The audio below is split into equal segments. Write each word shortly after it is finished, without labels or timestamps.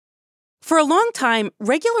For a long time,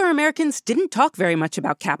 regular Americans didn't talk very much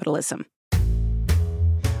about capitalism.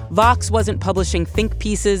 Vox wasn't publishing think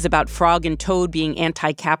pieces about Frog and Toad being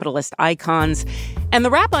anti-capitalist icons. And the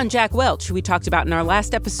rap on Jack Welch, who we talked about in our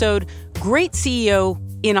last episode, great CEO,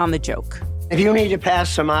 in on the joke. If you need to pass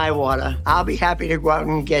some eye water, I'll be happy to go out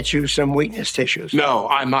and get you some weakness tissues. No,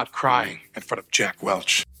 I'm not crying in front of Jack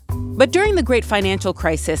Welch. But during the great financial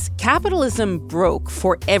crisis, capitalism broke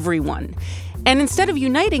for everyone. And instead of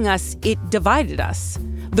uniting us, it divided us.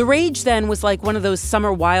 The rage then was like one of those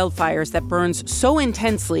summer wildfires that burns so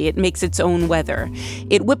intensely it makes its own weather.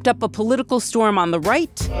 It whipped up a political storm on the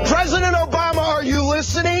right. President Obama, are you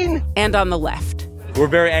listening? And on the left. We're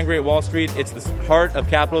very angry at Wall Street. It's the heart of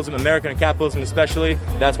capitalism, American capitalism especially.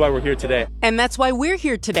 That's why we're here today. And that's why we're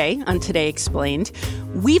here today on Today Explained.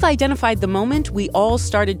 We've identified the moment we all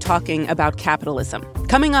started talking about capitalism.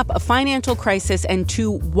 Coming up, a financial crisis and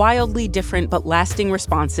two wildly different but lasting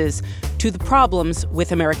responses to the problems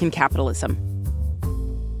with American capitalism.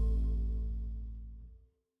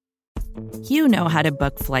 You know how to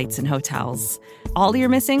book flights and hotels. All you're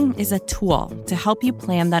missing is a tool to help you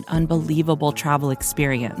plan that unbelievable travel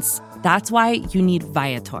experience. That's why you need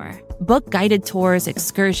Viator. Book guided tours,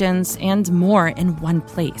 excursions, and more in one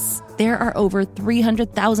place. There are over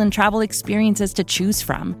 300,000 travel experiences to choose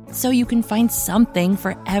from, so you can find something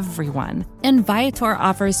for everyone. And Viator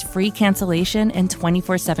offers free cancellation and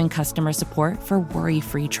 24/7 customer support for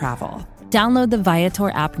worry-free travel. Download the Viator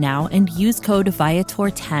app now and use code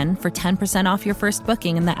Viator10 for 10% off your first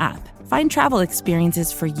booking in the app. Find travel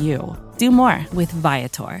experiences for you. Do more with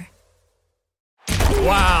Viator.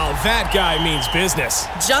 Wow, that guy means business.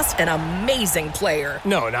 Just an amazing player.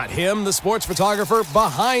 No, not him, the sports photographer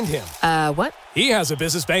behind him. What? He has a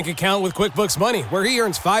business bank account with QuickBooks Money where he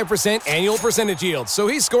earns 5% annual percentage yield, so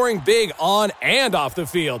he's scoring big on and off the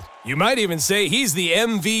field. You might even say he's the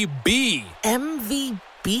MVB. MVP?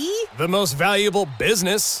 The most valuable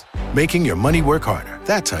business. Making your money work harder.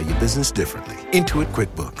 That's how you business differently. Intuit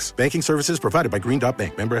QuickBooks. Banking services provided by Green Dot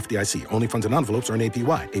Bank. Member FDIC. Only funds and envelopes earn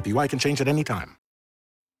APY. APY can change at any time.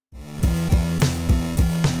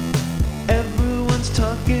 Everyone's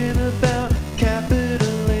talking about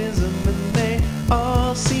capitalism and they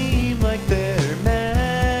all seem like they're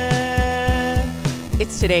mad.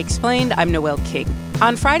 It's Today Explained. I'm Noelle King.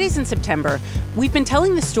 On Fridays in September, we've been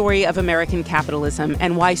telling the story of American capitalism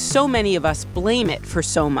and why so many of us blame it for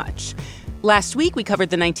so much. Last week, we covered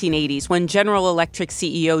the 1980s when General Electric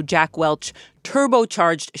CEO Jack Welch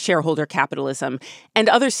turbocharged shareholder capitalism, and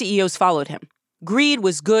other CEOs followed him. Greed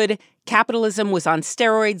was good, capitalism was on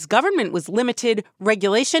steroids, government was limited,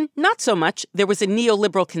 regulation, not so much. There was a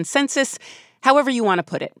neoliberal consensus, however you want to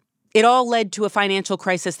put it. It all led to a financial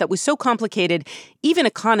crisis that was so complicated, even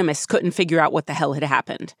economists couldn't figure out what the hell had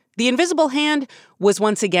happened. The invisible hand was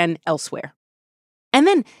once again elsewhere. And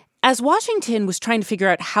then, as Washington was trying to figure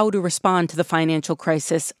out how to respond to the financial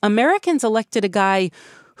crisis, Americans elected a guy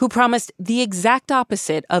who promised the exact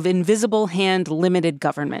opposite of invisible hand limited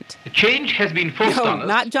government. The change has been forced on us.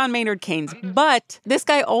 Not John Maynard Keynes, but this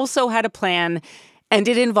guy also had a plan, and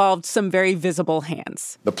it involved some very visible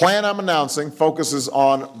hands. The plan I'm announcing focuses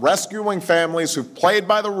on rescuing families who played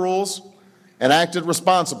by the rules and acted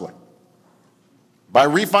responsibly by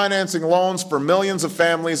refinancing loans for millions of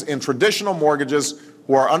families in traditional mortgages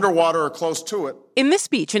who are underwater or close to it. In this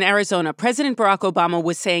speech in Arizona, President Barack Obama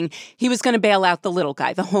was saying he was going to bail out the little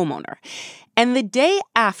guy, the homeowner. And the day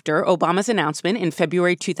after Obama's announcement in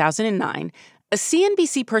February 2009, a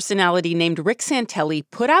CNBC personality named Rick Santelli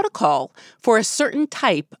put out a call for a certain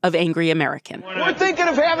type of angry American. We're thinking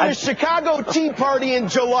of having a Chicago Tea Party in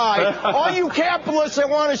July. All you capitalists that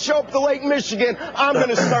want to show up to Lake Michigan, I'm going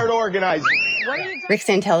to start organizing. Rick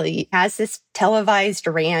Santelli has this televised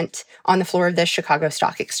rant on the floor of the Chicago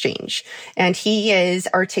Stock Exchange. And he is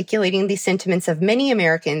articulating the sentiments of many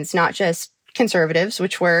Americans, not just conservatives,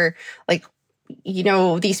 which were like, you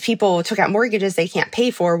know, these people took out mortgages they can't pay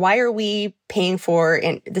for. Why are we paying for,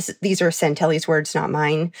 and these are Santelli's words, not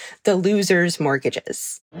mine, the losers'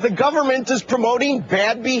 mortgages? The government is promoting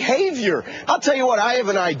bad behavior. I'll tell you what, I have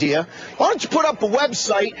an idea. Why don't you put up a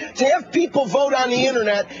website to have people vote on the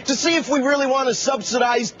internet to see if we really want to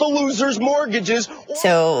subsidize the losers' mortgages?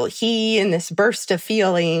 So he, in this burst of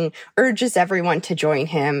feeling, urges everyone to join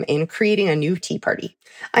him in creating a new Tea Party.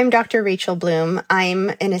 I'm Dr. Rachel Bloom.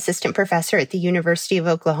 I'm an assistant professor at the University of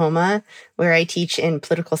Oklahoma, where I teach in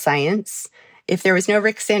political science. If there was no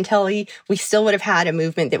Rick Santelli, we still would have had a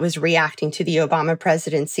movement that was reacting to the Obama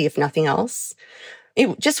presidency, if nothing else.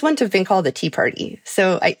 It just wouldn't have been called the Tea Party.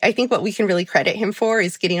 So I think what we can really credit him for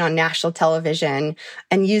is getting on national television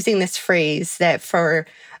and using this phrase that for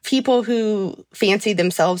People who fancied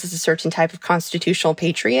themselves as a certain type of constitutional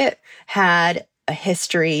patriot had a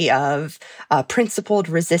history of principled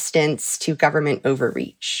resistance to government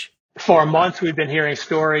overreach. For months, we've been hearing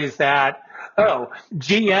stories that,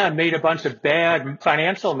 GM made a bunch of bad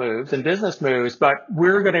financial moves and business moves, but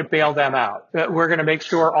we're going to bail them out. We're going to make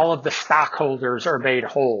sure all of the stockholders are made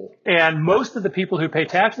whole. And most of the people who pay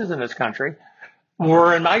taxes in this country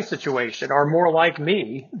were in my situation, or more like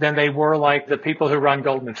me than they were like the people who run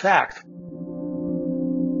Goldman Sachs.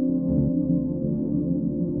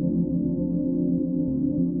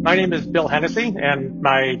 My name is Bill Hennessy, and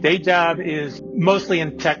my day job is mostly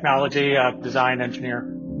in technology, design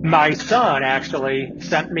engineer. My son actually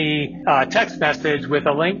sent me a text message with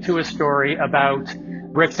a link to a story about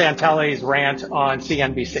Rick Santelli's rant on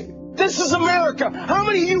CNBC. This is America. How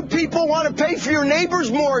many of you people want to pay for your neighbor's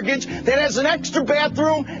mortgage that has an extra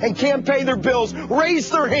bathroom and can't pay their bills? Raise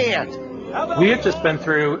their hand. We have just been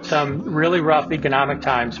through some really rough economic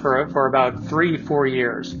times for about 3-4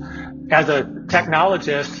 years. As a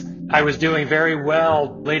technologist, I was doing very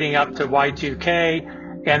well leading up to Y2K,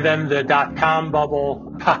 and then the dot-com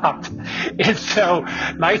bubble popped. And so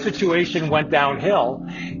my situation went downhill,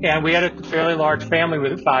 and we had a fairly large family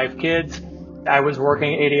with 5 kids. I was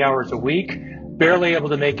working 80 hours a week, barely able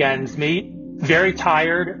to make ends meet, very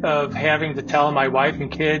tired of having to tell my wife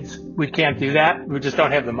and kids, we can't do that. We just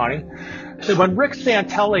don't have the money. So when Rick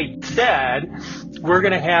Santelli said, we're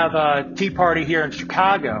going to have a tea party here in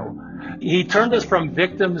Chicago, he turned us from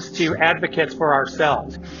victims to advocates for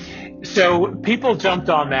ourselves. So people jumped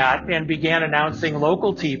on that and began announcing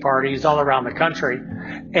local tea parties all around the country.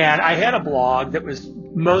 And I had a blog that was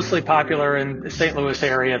mostly popular in the St. Louis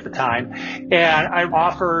area at the time. And I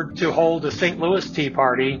offered to hold a St. Louis tea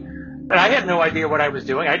party. And I had no idea what I was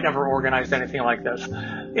doing. I'd never organized anything like this.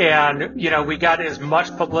 And, we got as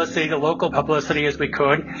much publicity, the local publicity as we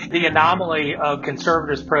could. The anomaly of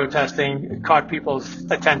conservatives protesting caught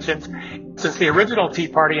people's attentions. Since the original Tea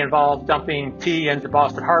Party involved dumping tea into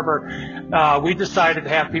Boston Harbor, we decided to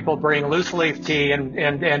have people bring loose leaf tea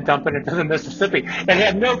and dump it into the Mississippi. It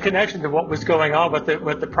had no connection to what was going on, what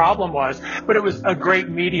the problem was, but it was a great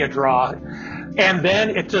media draw. And then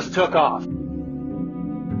it just took off.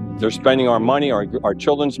 They're spending our money, our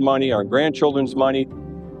children's money, our grandchildren's money,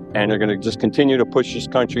 and they're going to just continue to push this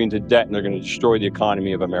country into debt, and they're going to destroy the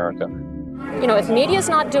economy of America. If media's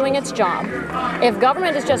not doing its job, if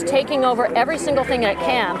government is just taking over every single thing that it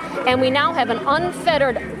can, and we now have an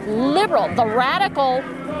unfettered liberal, the radical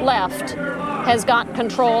left has got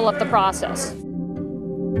control of the process.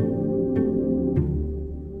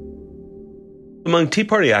 Among Tea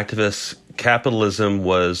Party activists, capitalism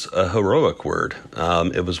was a heroic word.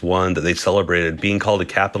 It was one that they celebrated. Being called a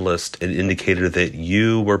capitalist, it indicated that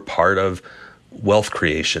you were part of wealth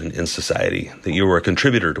creation in society, that you were a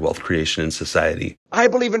contributor to wealth creation in society. I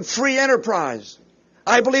believe in free enterprise.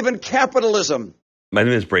 I believe in capitalism. My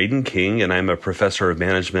name is Braden King, and I'm a professor of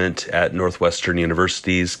management at Northwestern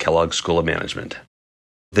University's Kellogg School of Management.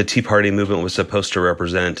 The Tea Party movement was supposed to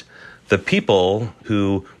represent the people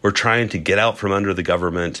who were trying to get out from under the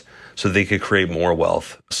government so they could create more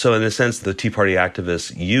wealth. So in a sense, the Tea Party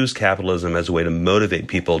activists used capitalism as a way to motivate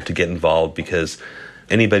people to get involved, because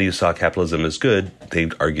anybody who saw capitalism as good, they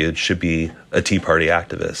argued, should be a Tea Party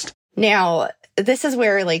activist. Now, this is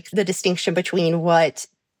where the distinction between what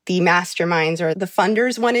the masterminds or the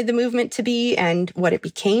funders wanted the movement to be and what it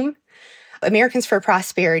became. Americans for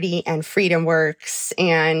Prosperity and Freedom Works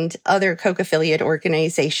and other Koch affiliate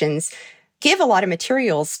organizations give a lot of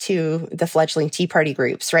materials to the fledgling Tea Party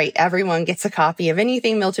groups, right? Everyone gets a copy of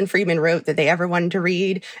anything Milton Friedman wrote that they ever wanted to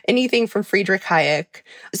read, anything from Friedrich Hayek.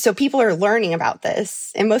 So people are learning about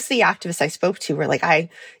this. And most of the activists I spoke to were like,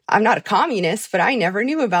 I'm not a communist, but I never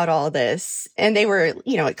knew about all this. And they were,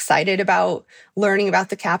 excited about learning about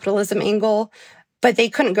the capitalism angle, but they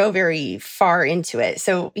couldn't go very far into it.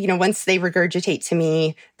 So, once they regurgitate to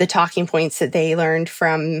me the talking points that they learned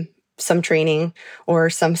from some training or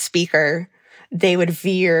some speaker, they would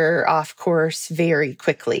veer off course very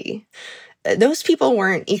quickly. Those people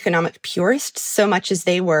weren't economic purists so much as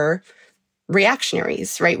they were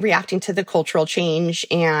reactionaries, right? Reacting to the cultural change,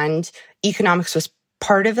 and economics was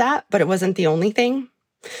part of that, but it wasn't the only thing.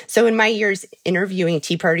 So in my years interviewing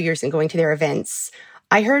Tea Partiers and going to their events,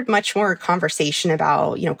 I heard much more conversation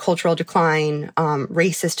about, cultural decline,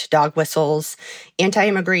 racist dog whistles,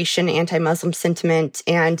 anti-immigration, anti-Muslim sentiment,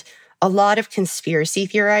 and a lot of conspiracy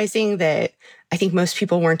theorizing that I think most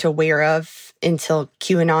people weren't aware of until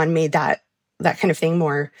QAnon made that kind of thing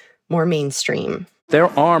more mainstream. There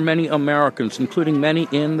are many Americans, including many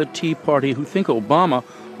in the Tea Party, who think Obama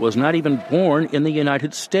was not even born in the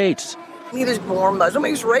United States. He was born Muslim,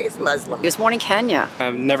 he was raised Muslim. He was born in Kenya.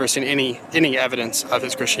 I've never seen any evidence of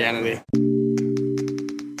his Christianity.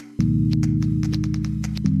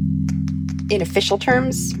 In official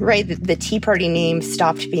terms, right, the Tea Party name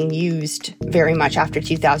stopped being used very much after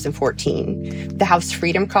 2014. The House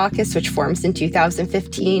Freedom Caucus, which forms in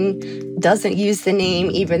 2015, doesn't use the name,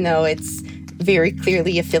 even though it's very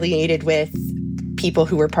clearly affiliated with people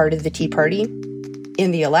who were part of the Tea Party.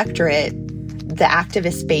 In the electorate, the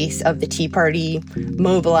activist base of the Tea Party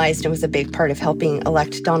mobilized and was a big part of helping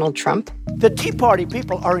elect Donald Trump. The Tea Party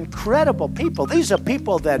people are incredible people. These are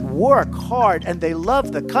people that work hard and they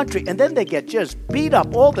love the country, and then they get just beat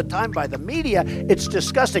up all the time by the media. It's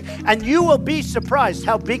disgusting. And you will be surprised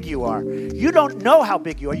how big you are. You don't know how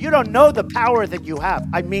big you are. You don't know the power that you have.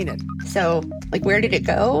 I mean it. So, where did it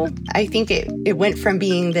go? I think it went from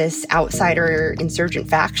being this outsider insurgent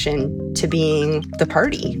faction to being the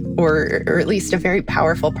party, or at least a very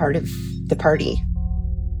powerful part of the party.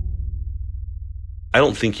 I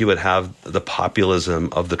don't think you would have the populism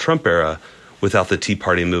of the Trump era without the Tea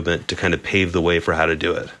Party movement to kind of pave the way for how to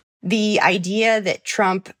do it. The idea that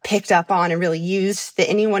Trump picked up on and really used, that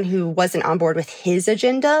anyone who wasn't on board with his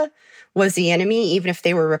agenda was the enemy, even if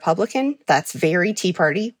they were Republican, that's very Tea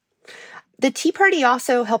Party. The Tea Party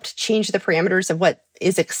also helped change the parameters of what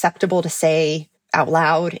is acceptable to say out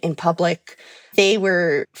loud in public. They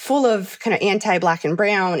were full of kind of anti-Black and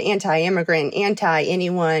brown, anti-immigrant,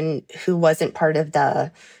 anti-anyone who wasn't part of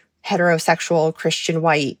the heterosexual Christian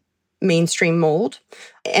white mainstream mold.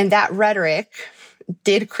 And that rhetoric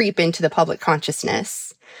did creep into the public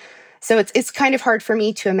consciousness. So it's kind of hard for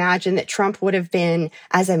me to imagine that Trump would have been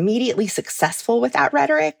as immediately successful with that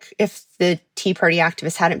rhetoric if the Tea Party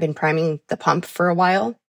activists hadn't been priming the pump for a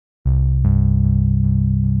while.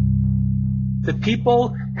 The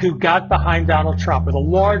people who got behind Donald Trump, with a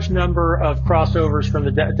large number of crossovers from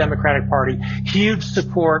the Democratic Party, huge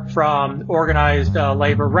support from organized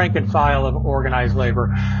labor, rank and file of organized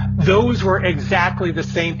labor, those were exactly the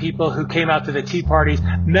same people who came out to the Tea Parties.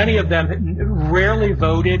 Many of them rarely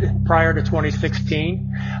voted prior to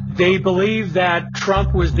 2016. They believed that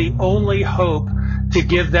Trump was the only hope to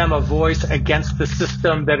give them a voice against the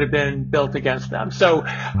system that had been built against them. So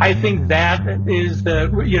I think that is the,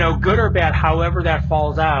 good or bad, however that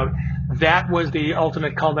falls out, that was the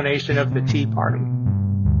ultimate culmination of the Tea Party.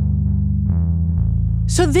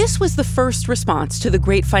 So this was the first response to the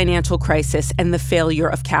great financial crisis and the failure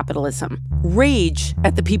of capitalism. Rage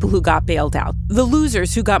at the people who got bailed out, the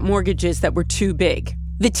losers who got mortgages that were too big.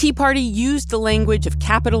 The Tea Party used the language of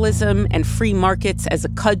capitalism and free markets as a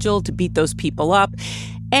cudgel to beat those people up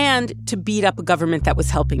and to beat up a government that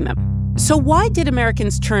was helping them. So why did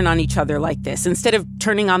Americans turn on each other like this instead of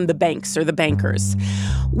turning on the banks or the bankers?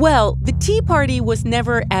 Well, the Tea Party was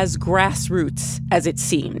never as grassroots as it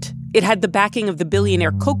seemed. It had the backing of the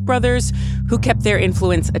billionaire Koch brothers, who kept their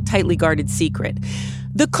influence a tightly guarded secret.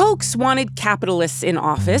 The Kochs wanted capitalists in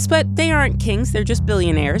office, but they aren't kings, they're just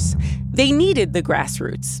billionaires. They needed the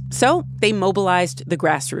grassroots, so they mobilized the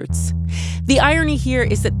grassroots. The irony here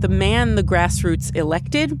is that the man the grassroots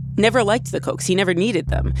elected never liked the Kochs. He never needed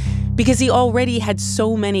them, because he already had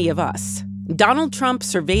so many of us. Donald Trump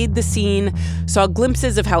surveyed the scene, saw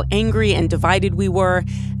glimpses of how angry and divided we were,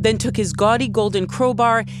 then took his gaudy golden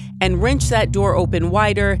crowbar and wrenched that door open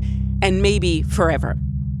wider, and maybe forever.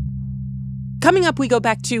 Coming up, we go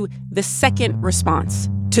back to the second response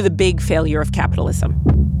to the big failure of capitalism.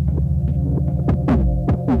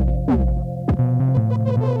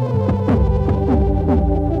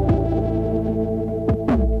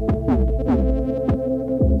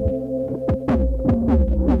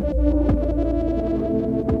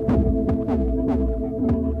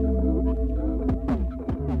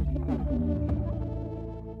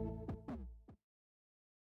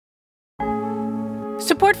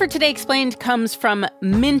 Support for Today Explained comes from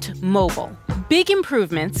Mint Mobile. Big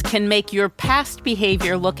improvements can make your past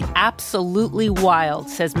behavior look absolutely wild,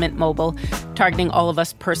 says Mint Mobile, targeting all of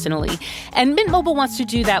us personally. And Mint Mobile wants to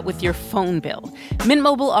do that with your phone bill. Mint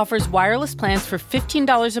Mobile offers wireless plans for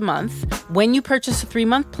 $15 a month when you purchase a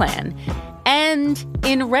 3-month plan. And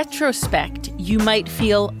in retrospect, you might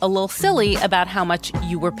feel a little silly about how much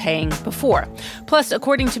you were paying before. Plus,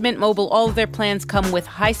 according to Mint Mobile, all of their plans come with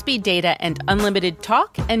high-speed data and unlimited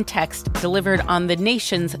talk and text delivered on the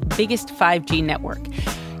nation's biggest 5G network.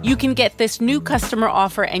 You can get this new customer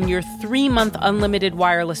offer and your 3-month unlimited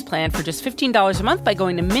wireless plan for just $15 a month by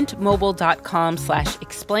going to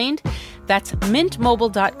mintmobile.com/explained. That's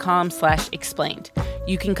mintmobile.com/explained.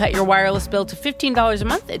 You can cut your wireless bill to $15 a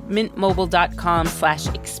month at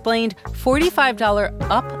mintmobile.com/explained. $45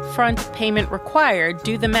 upfront payment required.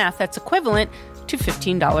 Do the math. That's equivalent to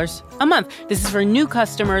 $15 a month. This is for new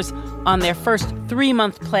customers on their first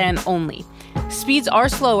 3-month plan only. Speeds are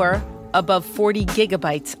slower, above 40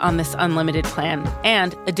 gigabytes on this unlimited plan,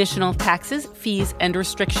 and additional taxes, fees, and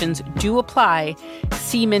restrictions do apply.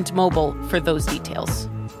 See Mint Mobile for those details.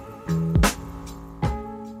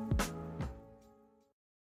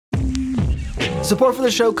 Support for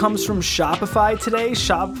the show comes from Shopify today.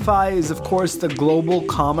 Shopify is, of course, the global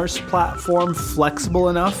commerce platform flexible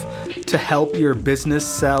enough to help your business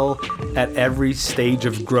sell at every stage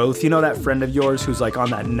of growth. You know that friend of yours who's like on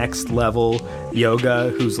that next level yoga,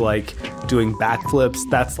 who's like doing backflips?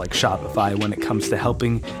 That's like Shopify when it comes to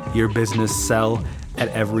helping your business sell at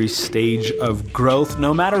every stage of growth.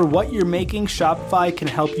 No matter what you're making, Shopify can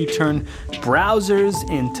help you turn browsers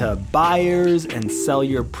into buyers and sell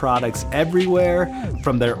your products everywhere,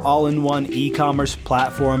 from their all-in-one e-commerce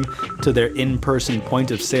platform to their in-person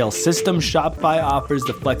point-of-sale system. Shopify offers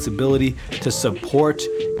the flexibility to support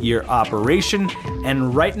your operation.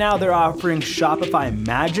 And right now they're offering Shopify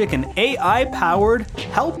Magic, an AI-powered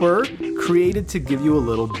helper created to give you a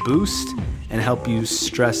little boost and help you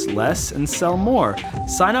stress less and sell more.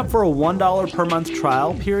 Sign up for a $1 per month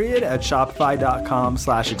trial period at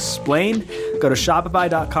shopify.com/explained. Go to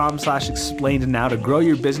shopify.com/explained now to grow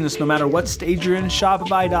your business no matter what stage you're in.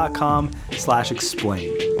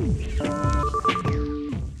 Shopify.com/explained.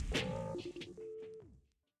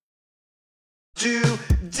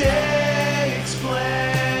 Today Explained.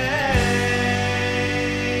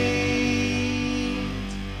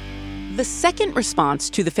 The second response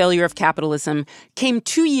to the failure of capitalism came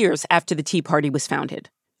 2 years after the Tea Party was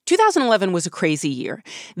founded. 2011 was a crazy year.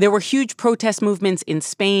 There were huge protest movements in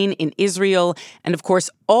Spain, in Israel, and of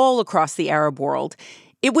course, all across the Arab world.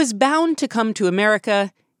 It was bound to come to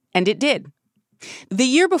America, and it did. The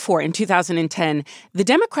year before, in 2010, the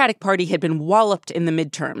Democratic Party had been walloped in the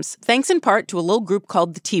midterms, thanks in part to a little group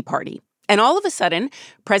called the Tea Party. And all of a sudden,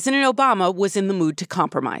 President Obama was in the mood to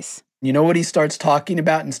compromise. You know what he starts talking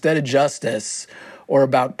about? Instead of justice or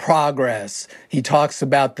about progress, he talks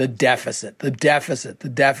about the deficit, the deficit, the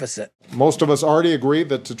deficit. Most of us already agree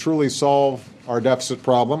that to truly solve our deficit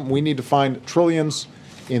problem, we need to find trillions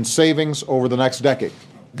in savings over the next decade.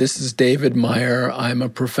 This is David Meyer. I'm a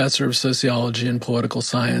professor of sociology and political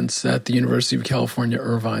science at the University of California,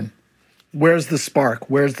 Irvine. Where's the spark?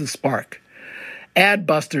 Where's the spark?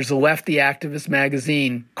 Adbusters, a lefty activist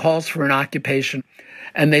magazine, calls for an occupation.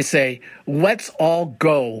 And they say, let's all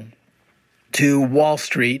go to Wall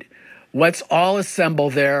Street. Let's all assemble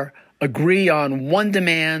there, agree on one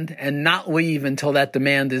demand, and not leave until that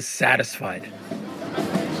demand is satisfied.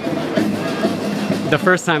 The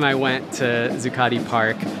first time I went to Zuccotti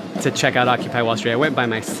Park to check out Occupy Wall Street, I went by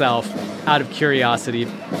myself out of curiosity.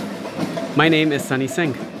 My name is Sunny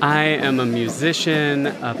Singh. I am a musician,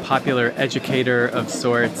 a popular educator of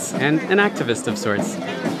sorts, and an activist of sorts.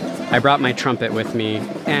 I brought my trumpet with me,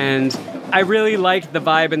 and I really liked the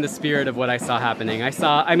vibe and the spirit of what I saw happening. I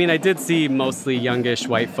did see mostly youngish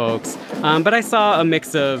white folks, but I saw a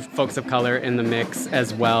mix of folks of color in the mix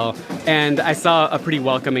as well, and I saw a pretty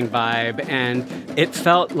welcoming vibe, and it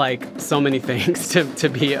felt like so many things to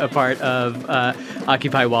be a part of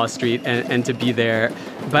Occupy Wall Street and to be there.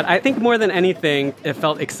 But I think more than anything, it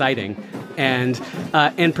felt exciting. And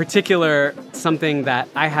in particular, something that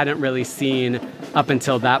I hadn't really seen up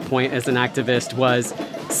until that point as an activist was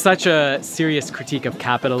such a serious critique of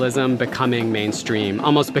capitalism becoming mainstream,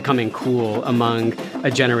 almost becoming cool among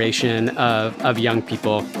a generation of young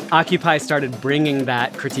people. Occupy started bringing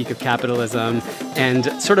that critique of capitalism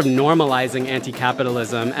and sort of normalizing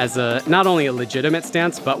anti-capitalism as not only a legitimate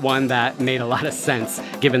stance, but one that made a lot of sense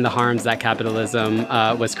given the harms that capitalism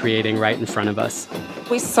was creating right in front of us.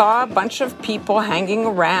 We saw a bunch of people hanging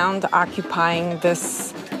around, occupying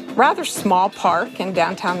this rather small park in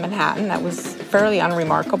downtown Manhattan that was fairly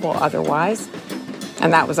unremarkable otherwise.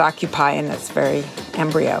 And that was Occupy in its very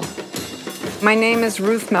embryo. My name is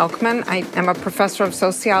Ruth Melkman. I am a professor of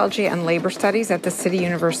sociology and labor studies at the City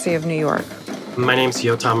University of New York. My name is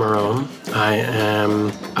Yotam Marom. I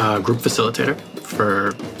am a group facilitator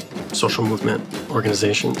for social movement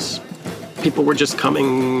organizations. People were just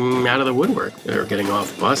coming out of the woodwork. They were getting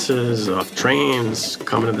off buses, off trains,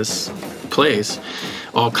 coming to this place.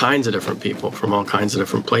 All kinds of different people from all kinds of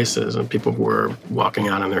different places, and people who were walking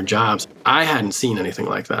out on their jobs. I hadn't seen anything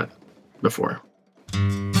like that before.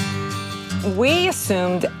 We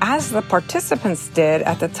assumed, as the participants did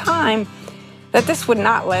at the time, that this would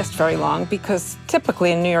not last very long because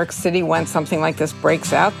typically in New York City, when something like this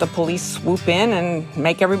breaks out, the police swoop in and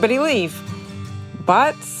make everybody leave.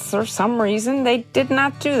 But for some reason, they did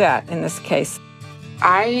not do that in this case.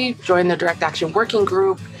 I joined the Direct Action Working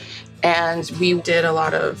Group And we did a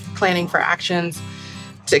lot of planning for actions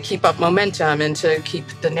to keep up momentum and to keep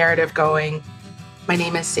the narrative going. My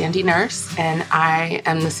name is Sandy Nurse, and I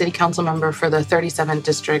am the city council member for the 37th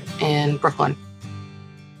district in Brooklyn.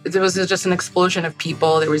 There was just an explosion of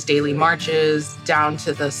people. There was daily marches down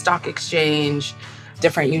to the stock exchange.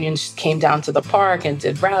 Different unions came down to the park and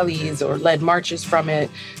did rallies or led marches from it.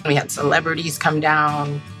 We had celebrities come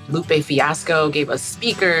down. Lupe Fiasco gave us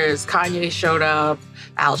speakers. Kanye showed up.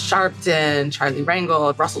 Al Sharpton, Charlie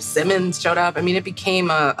Rangel, Russell Simmons showed up. I mean, it became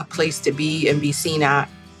a place to be and be seen at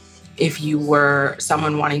if you were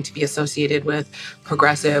someone wanting to be associated with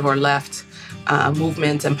progressive or left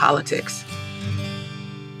movements and politics.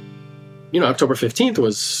 October 15th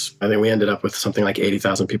was, I think we ended up with something like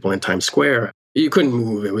 80,000 people in Times Square. You couldn't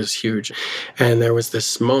move. It was huge. And there was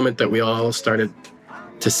this moment that we all started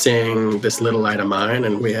to sing This Little Light of Mine,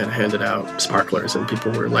 and we had handed out sparklers, and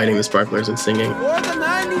people were lighting the sparklers and singing. For the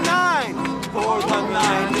 99! For the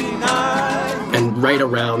 99! And right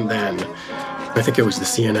around then, I think it was the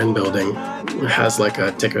CNN building, has like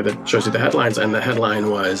a ticker that shows you the headlines, and the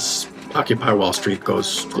headline was, Occupy Wall Street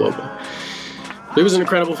goes global. It was an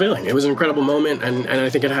incredible feeling. It was an incredible moment, and I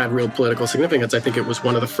think it had real political significance. I think it was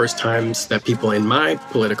one of the first times that people in my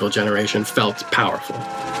political generation felt powerful.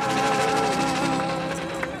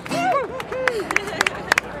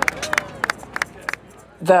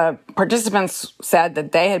 The participants said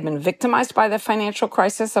that they had been victimized by the financial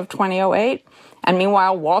crisis of 2008, and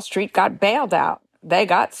meanwhile, Wall Street got bailed out. They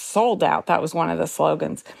got sold out. That was one of the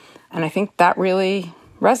slogans. And I think that really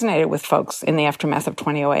resonated with folks in the aftermath of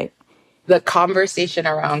 2008. The conversation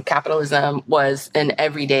around capitalism was an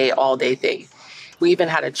everyday, all-day thing. We even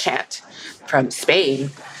had a chant from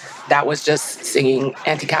Spain that was just singing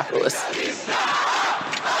anti-capitalist.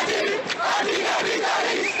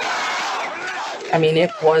 I mean,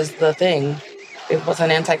 it was the thing. It was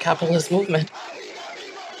an anti-capitalist movement.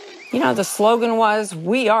 The slogan was,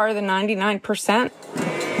 we are the 99%.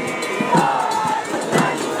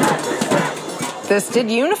 This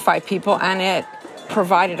did unify people, and it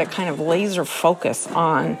provided a kind of laser focus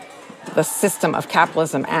on the system of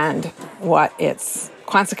capitalism and what its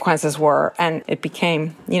consequences were. And it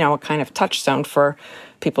became, a kind of touchstone for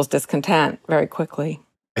people's discontent very quickly.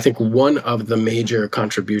 I think one of the major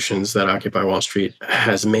contributions that Occupy Wall Street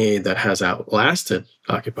has made that has outlasted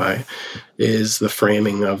Occupy is the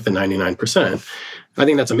framing of the 99%. I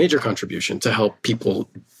think that's a major contribution to help people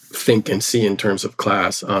think and see in terms of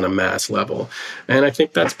class on a mass level. And I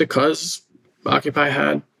think that's because Occupy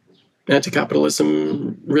had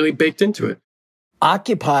anti-capitalism really baked into it.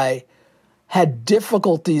 Occupy had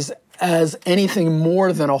difficulties as anything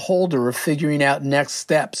more than a holder of figuring out next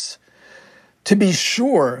steps. To be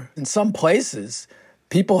sure, in some places,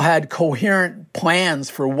 people had coherent plans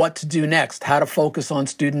for what to do next, how to focus on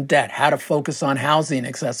student debt, how to focus on housing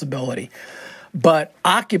accessibility. But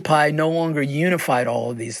Occupy no longer unified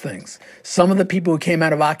all of these things. Some of the people who came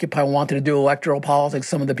out of Occupy wanted to do electoral politics.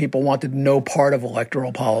 Some of the people wanted no part of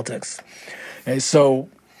electoral politics. Okay, so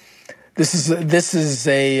this is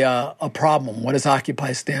a problem. What does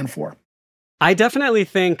Occupy stand for? I definitely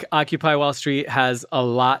think Occupy Wall Street has a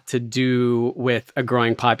lot to do with a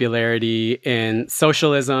growing popularity in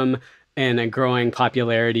socialism and a growing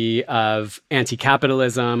popularity of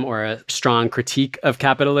anti-capitalism or a strong critique of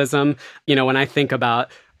capitalism. When I think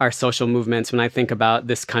about our social movements, when I think about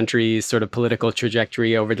this country's sort of political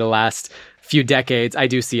trajectory over the last few decades, I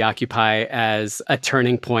do see Occupy as a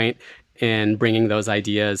turning point in bringing those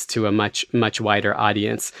ideas to a much, much wider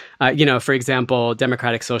audience. For example,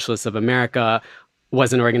 Democratic Socialists of America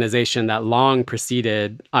was an organization that long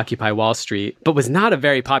preceded Occupy Wall Street, but was not a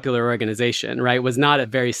very popular organization, right? Was not a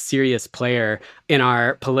very serious player in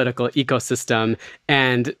our political ecosystem.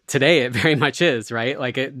 And today it very much is, right?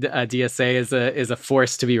 Like DSA is a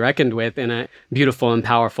force to be reckoned with in a beautiful and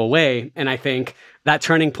powerful way. And I think that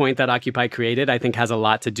turning point that Occupy created, I think, has a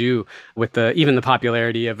lot to do with even the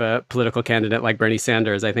popularity of a political candidate like Bernie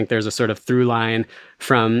Sanders. I think there's a sort of through line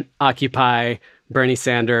from Occupy, Bernie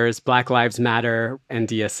Sanders, Black Lives Matter, and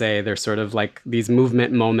DSA. They're sort of like these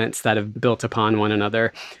movement moments that have built upon one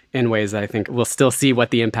another in ways that I think we'll still see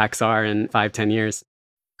what the impacts are in 5-10 years.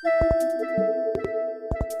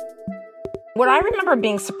 What I remember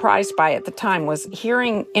being surprised by at the time was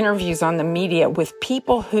hearing interviews on the media with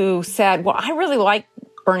people who said, well, I really like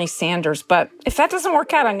Bernie Sanders, but if that doesn't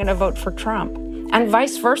work out, I'm going to vote for Trump. And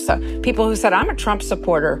vice versa. People who said, I'm a Trump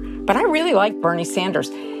supporter, but I really like Bernie Sanders.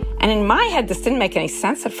 And in my head, this didn't make any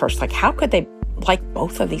sense at first. Like, how could they like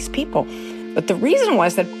both of these people? But the reason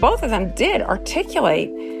was that both of them did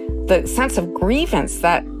articulate the sense of grievance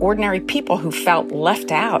that ordinary people who felt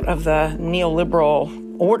left out of the neoliberal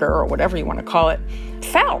order or whatever you want to call it,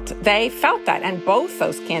 felt that. And both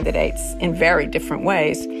those candidates, in very different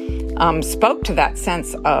ways, spoke to that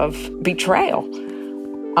sense of betrayal.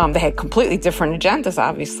 They had completely different agendas,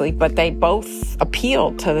 obviously, but they both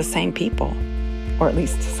appealed to the same people, or at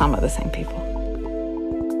least some of the same people.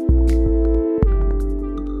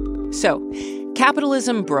 So,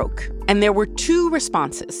 capitalism broke, and there were two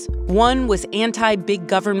responses. One was anti-big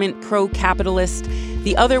government, pro-capitalist.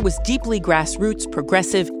 The other was deeply grassroots,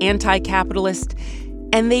 progressive, anti-capitalist.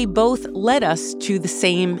 And they both led us to the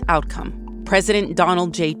same outcome. President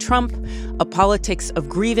Donald J. Trump, a politics of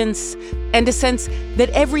grievance, and a sense that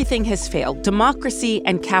everything has failed, democracy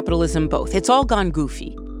and capitalism both. It's all gone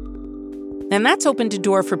goofy. And that's opened a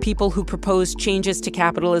door for people who propose changes to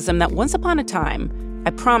capitalism that once upon a time, I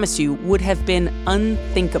promise you, would have been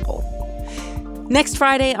unthinkable. Next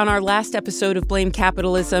Friday, on our last episode of Blame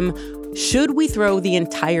Capitalism, should we throw the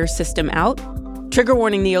entire system out? Trigger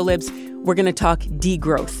warning, neolibs, we're going to talk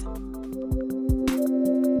degrowth.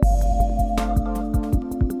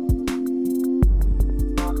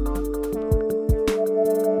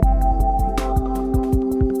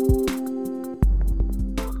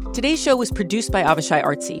 Today's show was produced by Avishai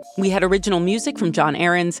Artsy. We had original music from John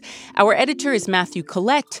Ahrens. Our editor is Matthew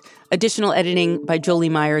Collette. Additional editing by Jolie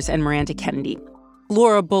Myers and Miranda Kennedy.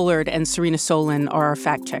 Laura Bullard and Serena Solin are our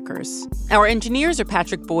fact-checkers. Our engineers are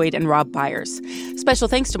Patrick Boyd and Rob Byers. Special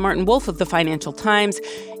thanks to Martin Wolf of the Financial Times.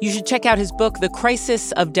 You should check out his book, The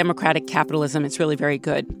Crisis of Democratic Capitalism. It's really very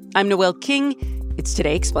good. I'm Noelle King. It's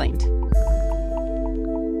Today Explained.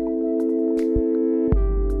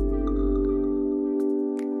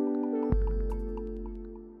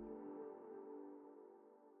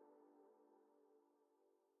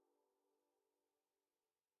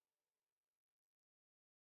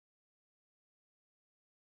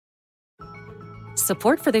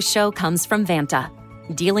 Support for this show comes from Vanta.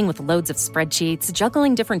 Dealing with loads of spreadsheets,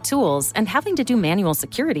 juggling different tools, and having to do manual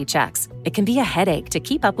security checks, it can be a headache to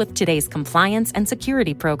keep up with today's compliance and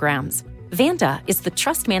security programs. Vanta is the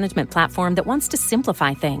trust management platform that wants to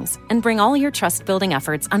simplify things and bring all your trust-building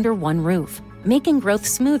efforts under one roof, making growth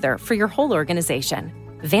smoother for your whole organization.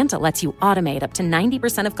 Vanta lets you automate up to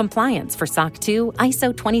 90% of compliance for SOC 2,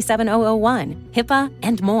 ISO 27001, HIPAA,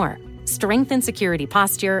 and more. Strengthen security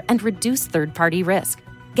posture, and reduce third-party risk.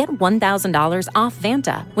 Get $1,000 off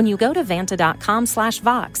Vanta when you go to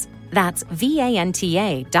vanta.com/Vox. That's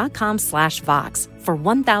VANTA.com/Vox for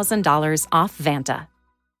 $1,000 off Vanta.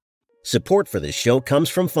 Support for this show comes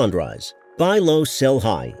from Fundrise. Buy low, sell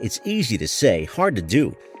high. It's easy to say, hard to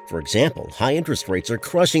do. For example, high interest rates are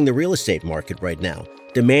crushing the real estate market right now.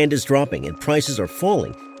 Demand is dropping and prices are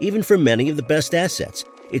falling, even for many of the best assets.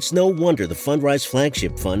 It's no wonder the Fundrise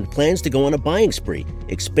Flagship Fund plans to go on a buying spree,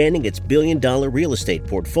 expanding its billion-dollar real estate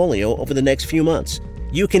portfolio over the next few months.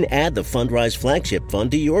 You can add the Fundrise Flagship Fund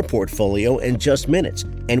to your portfolio in just minutes,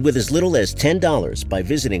 and with as little as $10 by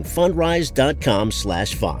visiting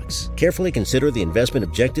fundrise.com/Fox. Carefully consider the investment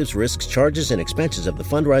objectives, risks, charges, and expenses of the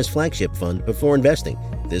Fundrise Flagship Fund before investing.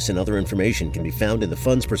 This and other information can be found in the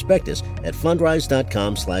fund's prospectus at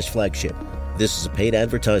fundrise.com/flagship. This is a paid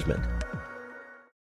advertisement.